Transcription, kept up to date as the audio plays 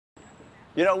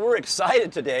You know, we're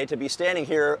excited today to be standing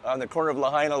here on the corner of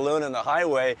Lahaina, Loon, and the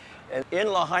highway, and in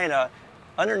Lahaina,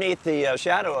 underneath the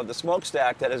shadow of the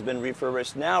smokestack that has been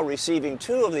refurbished, now receiving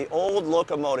two of the old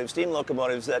locomotives, steam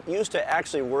locomotives that used to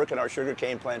actually work in our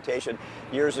sugarcane plantation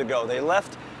years ago. They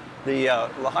left the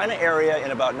Lahaina area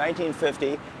in about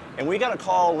 1950, and we got a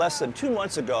call less than 2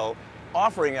 months ago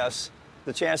offering us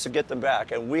the chance to get them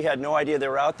back. And we had no idea they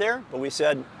were out there, but we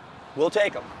said, we'll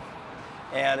take them.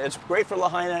 And it's great for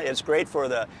Lahaina, it's great for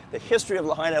the history of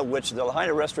Lahaina, which the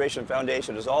Lahaina Restoration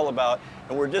Foundation is all about.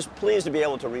 And we're just pleased to be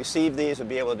able to receive these and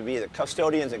be able to be the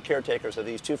custodians and caretakers of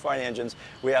these two fine engines.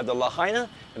 We have the Lahaina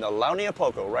and the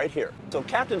Launiapoko right here. So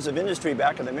captains of industry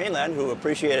back in the mainland who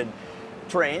appreciated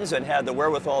trains and had the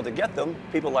wherewithal to get them,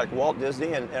 people like Walt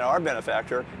Disney and our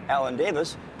benefactor, Alan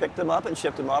Davis, picked them up and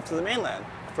shipped them off to the mainland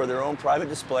for their own private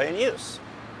display and use.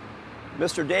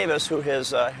 Mr. Davis, who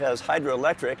has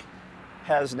hydroelectric,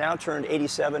 has now turned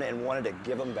 87 and wanted to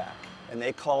give them back. And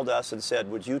they called us and said,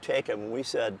 would you take them? And we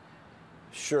said,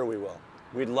 sure we will.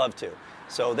 We'd love to.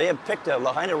 So they have picked the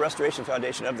Lahaina Restoration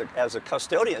Foundation as the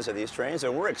custodians of these trains,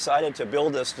 and we're excited to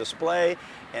build this display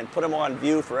and put them on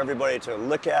view for everybody to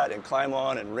look at and climb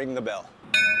on and ring the bell.